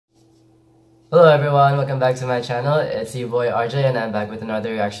Hello everyone, welcome back to my channel. It's your boy RJ and I'm back with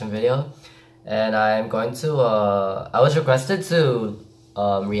another reaction video. And I'm going to, I was requested to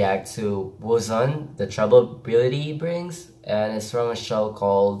react to Huo Zun, The Trouble Reality Brings. And it's from a show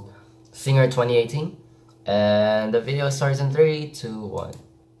called Singer 2018. And the video starts in 3, 2, 1.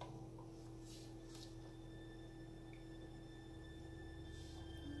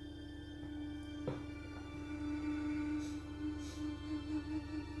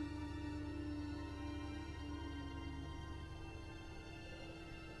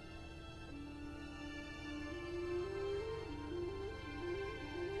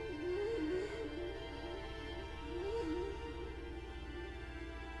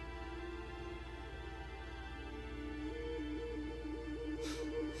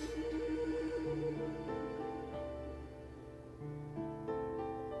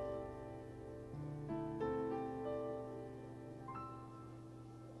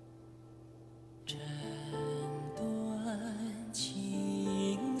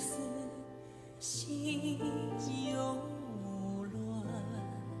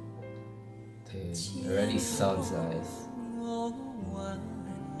 Dude, it already sounds nice.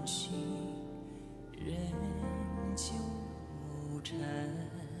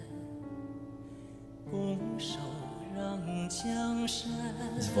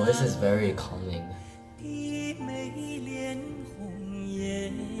 His voice is very calming.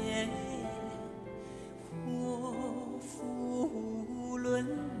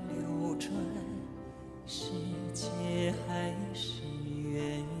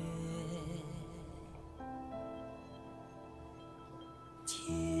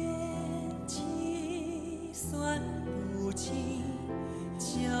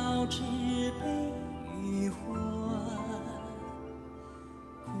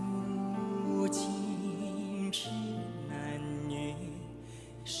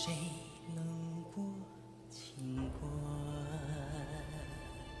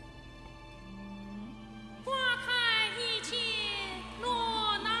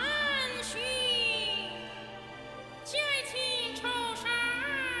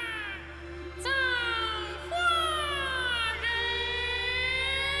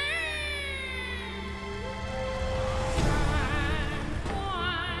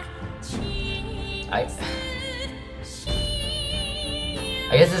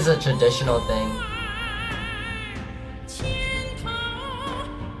 I guess it's a traditional thing.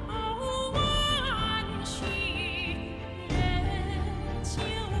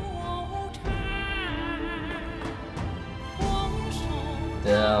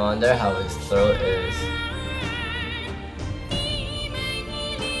 Damn, I wonder how his throat is.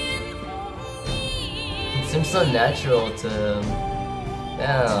 It seems so natural to him.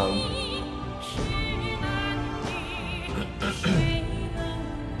 Damn.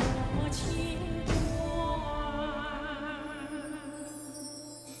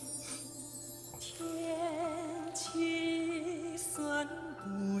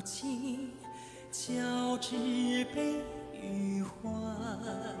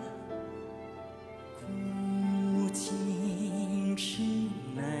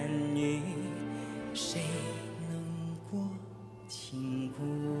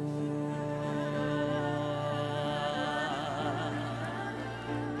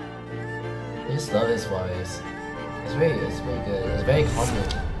 I just love his voice. It's very good. It's very calming.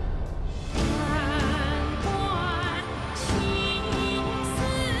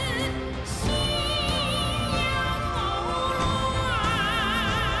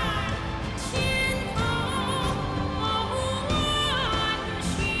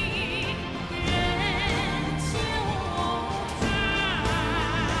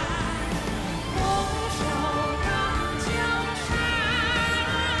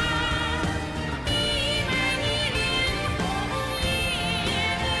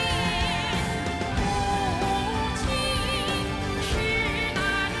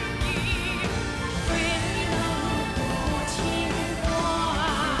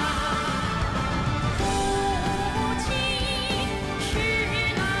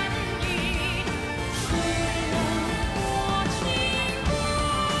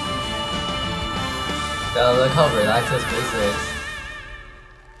 Oh, look how relaxed his face is.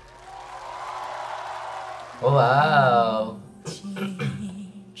 Oh, wow.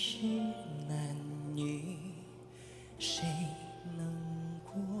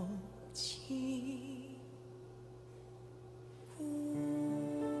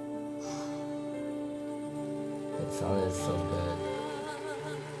 That sound is so good.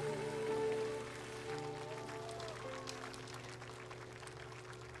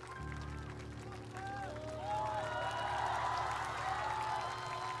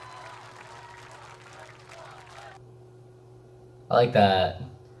 I like that.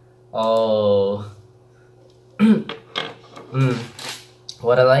 Oh.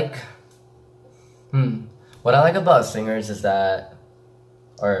 What I like. What I like about singers is that,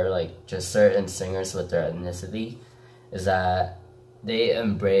 or like just certain singers with their ethnicity, is that they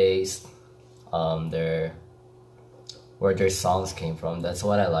embrace their where their songs came from. That's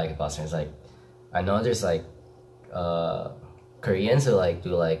what I like about singers. Like, I know there's like Koreans who like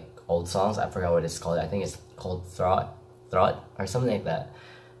do like old songs. I forgot what it's called. I think it's called throat or something like that.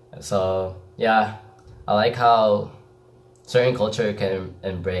 So yeah, I like how certain culture can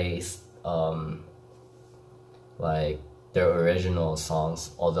embrace like their original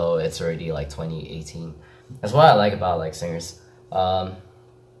songs, although it's already like 2018. That's what I like about like singers. I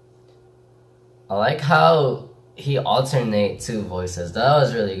like how he alternate two voices. That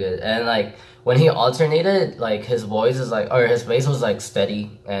was really good. And like when he alternated, like his voice is like, or his bass was like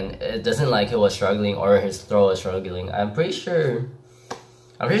steady, and it doesn't like he was struggling or his throat was struggling. I'm pretty sure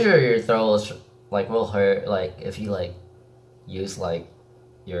your throat was, like will hurt like if you like use like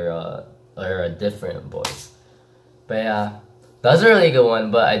your or a different voice. But yeah, that's a really good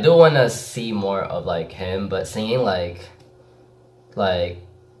one. But I do want to see more of like him, but singing like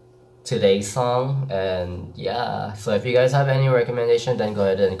today's song. And yeah, so if you guys have any recommendation, then go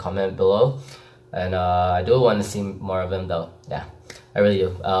ahead and comment below. And I do want to see more of him though. Yeah, I really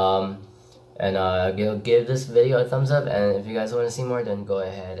do. And give this video a thumbs up, and if you guys want to see more, then go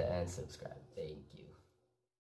ahead and subscribe.